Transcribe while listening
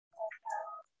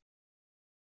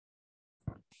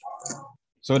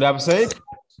So they have said,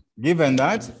 given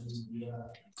that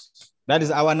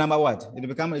is our number what? It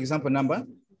become example number?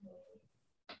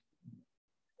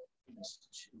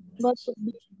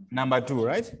 Number 2,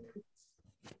 right?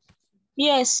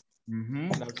 Yes.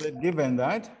 That's it. Given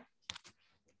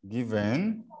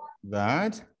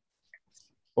that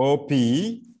OP,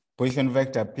 position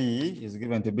vector P, is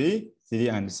given to be 3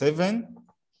 and 7,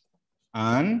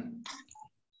 and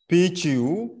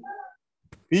PQ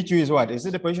is what? Is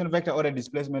it the position vector or a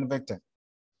displacement vector?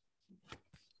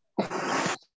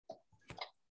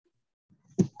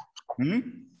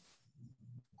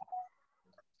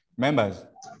 Members?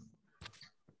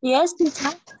 Yes,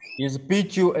 teacher. Is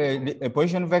PQ a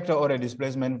position vector or a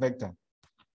displacement vector?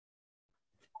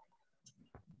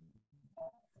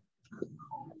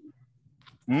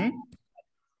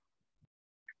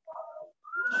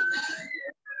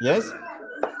 Yes?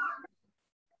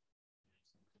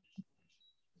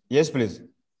 Yes, please.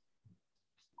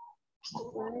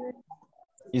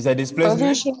 Is a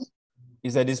displacement?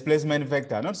 Is a displacement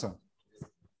vector, not so?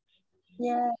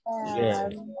 Yeah.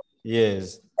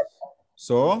 Yes.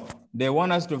 So they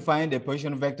want us to find the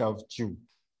position vector of Q.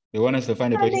 They want us to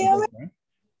find the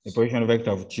position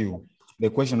vector of Q. The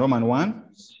question Roman 1,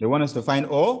 they want us to find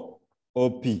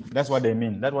OP. That's what they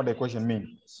mean. That's what the question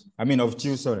means. I mean of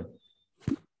Q, sorry.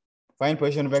 Find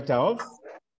position vector of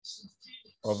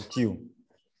Q.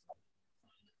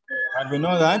 And we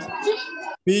know that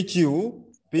PQ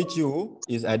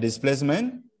is a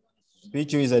displacement.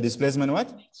 PQ is a displacement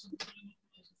what?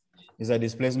 Is a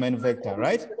displacement vector,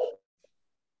 right?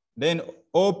 Then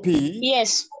OP.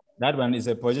 Yes. That one is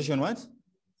a position what?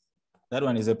 That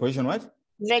one is a position what?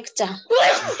 Vector.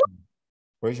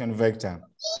 Position vector.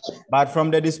 But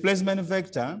from the displacement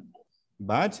vector,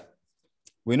 but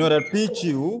we know that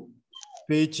PQ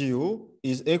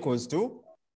is equals to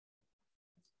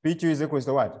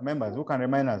what? Members, who can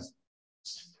remind us?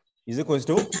 Is equals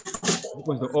to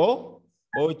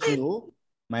OQ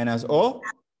minus OP.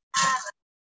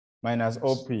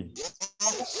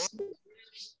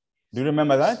 Do you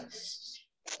remember that?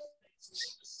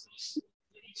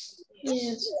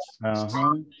 Yes.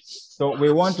 So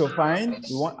we want to find,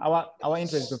 our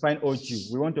interest is to find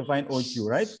OQ. We want to find OQ,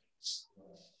 right?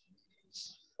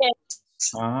 Yes.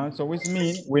 So which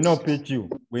means we know PQ.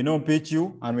 We know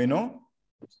PQ and we know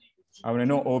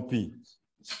OP.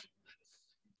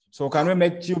 So can we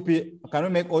make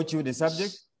OQ the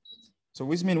subject? So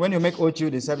which means when you make OQ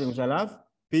the subject, we shall have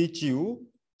PQ,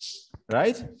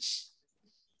 right?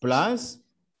 Plus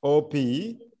OP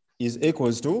is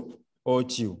equals to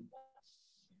OQ.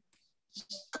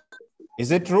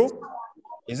 Is it true?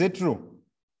 Is it true?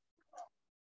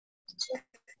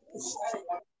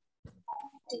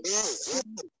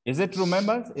 Is it true,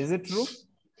 members? Is it true?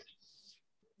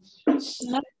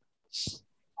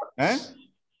 Eh?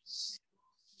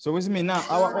 So which means now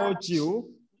our OQ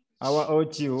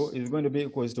is going to be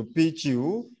equals to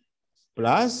PQ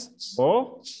plus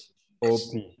OP.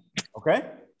 Okay?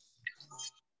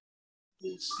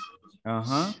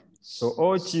 So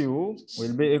OQ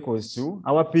will be equals to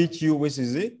our PQ, which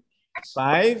is it?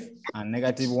 5 and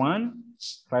negative 1,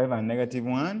 5 and negative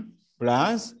 1,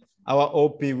 plus our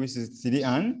OP, which is 3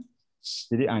 and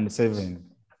 7.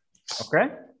 Okay?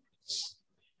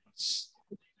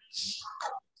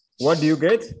 What do you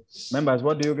get? Members,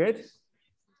 what do you get?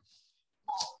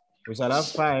 We shall have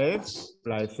 5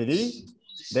 plus 3,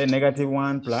 then negative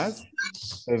 1 plus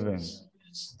 7.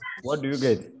 What do you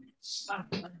get?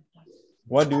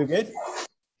 What do you get?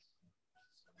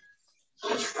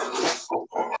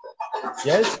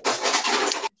 Yes?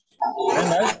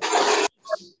 Members?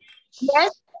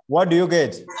 Yes. What do you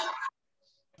get?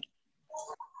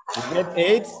 You get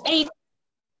 8? 8.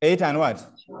 8 and what?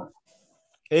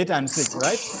 8 and 6,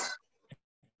 right?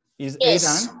 Is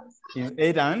Yes.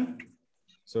 8 and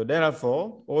so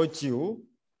therefore OQ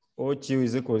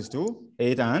is equals to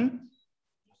 8 and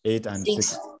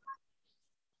 6.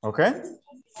 Okay?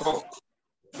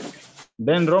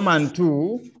 Then Roman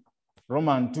 2,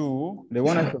 they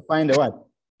want us to find the what?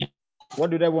 What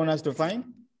do they want us to find?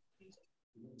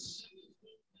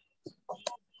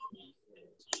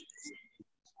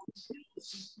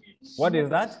 What is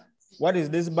that? What is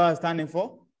this bar standing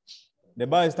for? The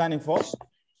bar is standing for?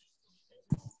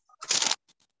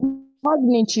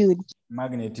 Magnitude.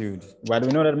 Magnitude. But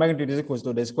we know that magnitude is equal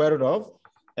to the square root of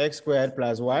x squared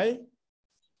plus y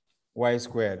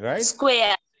squared, right?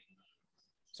 Square.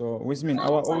 So which means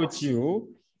our OQ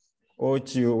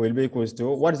will be equals to,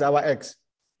 what is our x?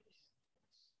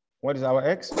 What is our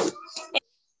x?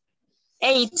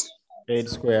 8. 8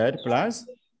 squared plus?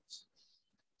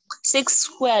 6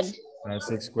 squared. Plus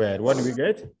 6 squared. What do we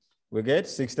get? We get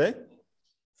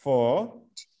 64.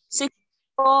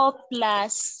 64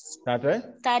 plus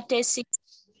 36.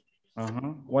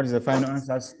 What is the final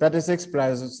answer? 36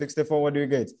 plus 64, what do you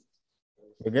get?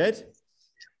 We get?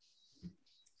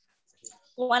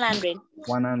 100.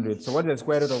 100. So what is the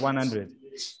square root of 100?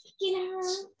 Is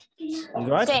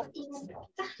what? 10.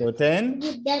 So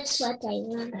 10? That's what I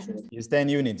want. Is 10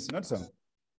 units, not so?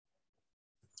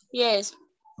 Yes.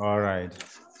 All right.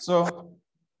 So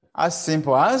as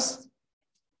simple as?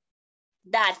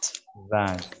 That.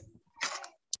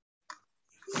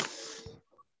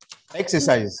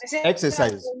 Exercise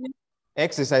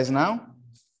now.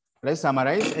 Let's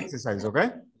summarize exercise, okay?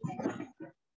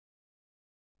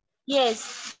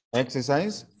 Yes.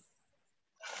 Exercise.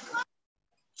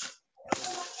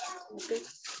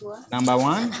 Number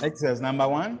 1, exercise number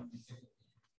 1.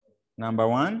 Number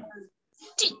 1.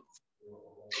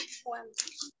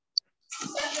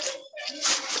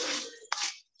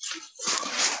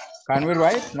 Can we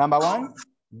write number 1?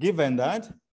 Given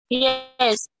that.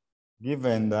 Yes.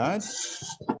 Given that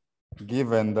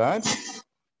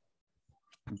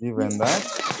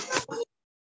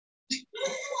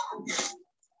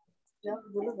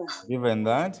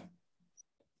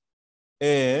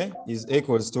A is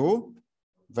equals to,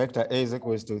 vector A is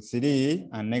equals to 3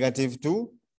 and negative 2.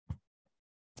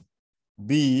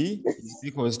 B is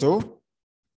equals to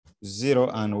 0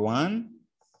 and 1.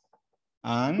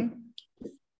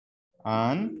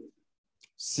 And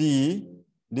C,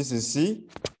 this is C.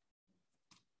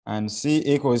 And C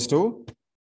equals to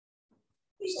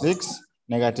 6,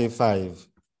 negative 5.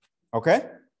 Okay?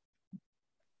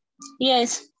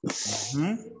 Yes.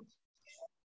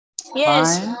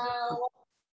 Yes.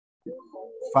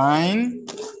 Find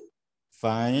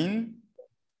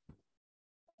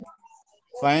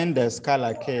the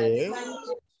scalar K.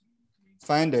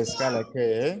 Find the scalar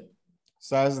K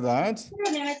such that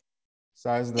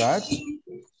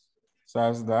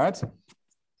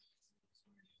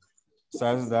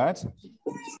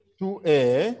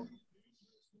 2A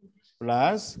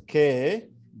plus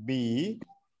KB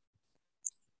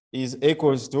is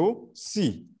equals to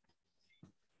C.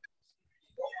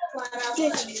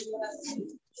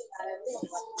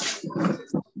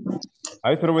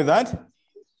 Are you through with that?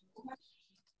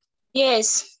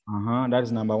 Yes. That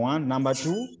is number 1. Number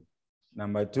 2.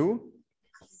 Number 2,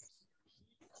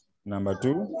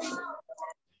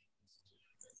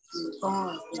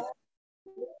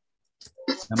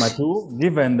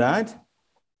 given that.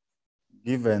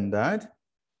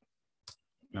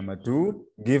 Number 2,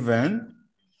 given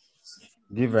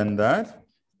that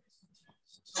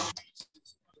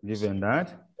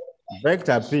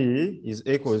vector P is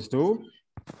equals to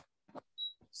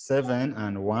 7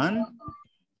 and 1.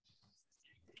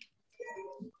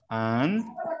 And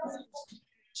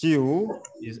Q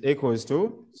is equals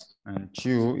to,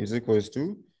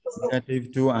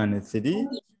 negative 2 and 3.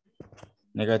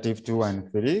 Negative 2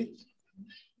 and 3.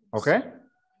 Okay?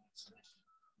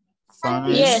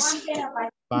 Yes.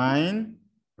 Find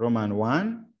Roman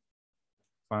 1.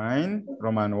 Find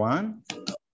Roman 1.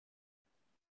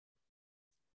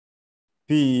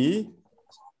 P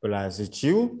plus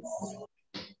Q.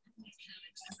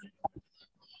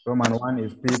 Roman 1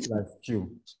 is P plus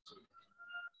Q.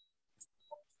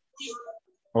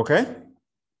 Okay?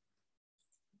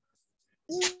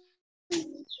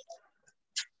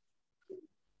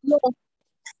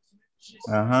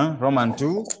 Roman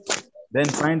 2. Then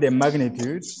find the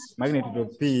magnitude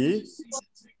of P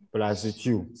plus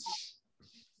Q.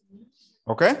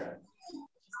 Okay?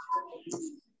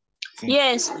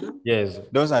 Yes. Yes,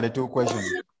 those are the 2 questions.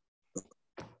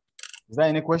 Is there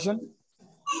any question?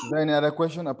 Is there any other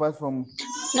question apart from?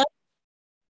 No.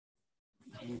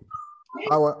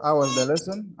 How was the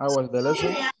lesson?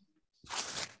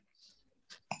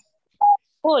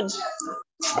 Good. It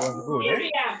was good, eh?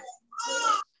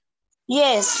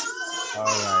 Yes. All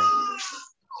right.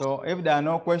 So if there are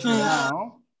no questions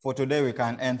now, for today we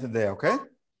can end there, okay?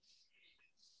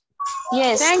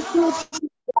 Yes. Thank you.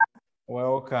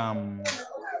 Welcome.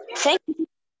 Thank you.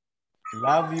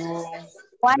 Love you.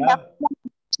 Wonderful.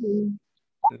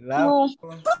 Love you.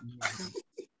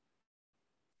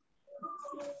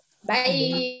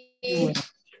 Bye.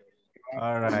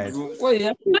 All right.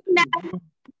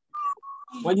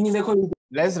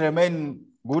 Let's remain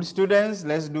good students.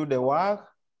 Let's do the work.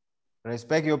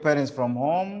 Respect your parents from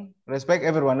home. Respect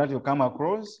everyone that you come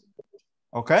across.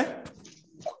 Okay?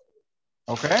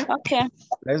 Okay? Okay.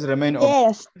 Let's remain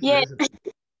Yes. Yes.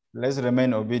 Let's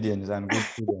remain obedient and good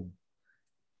students.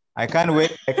 I can't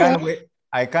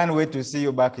wait to see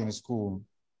you back in school.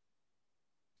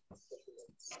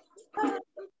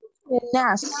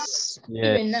 Yes.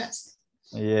 Yes.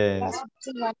 Yes.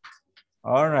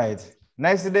 All right.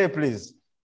 Next day, please.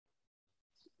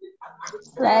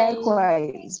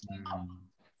 Likewise.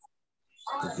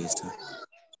 Okay, sir.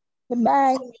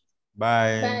 Goodbye.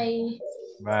 Bye. Bye.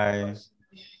 Bye.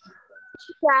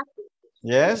 Yeah.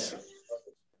 Yes?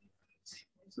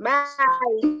 Bye.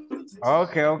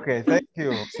 Okay, okay. Thank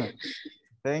you.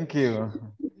 Thank you.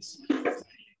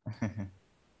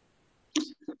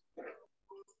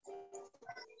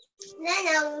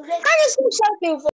 Can you say something?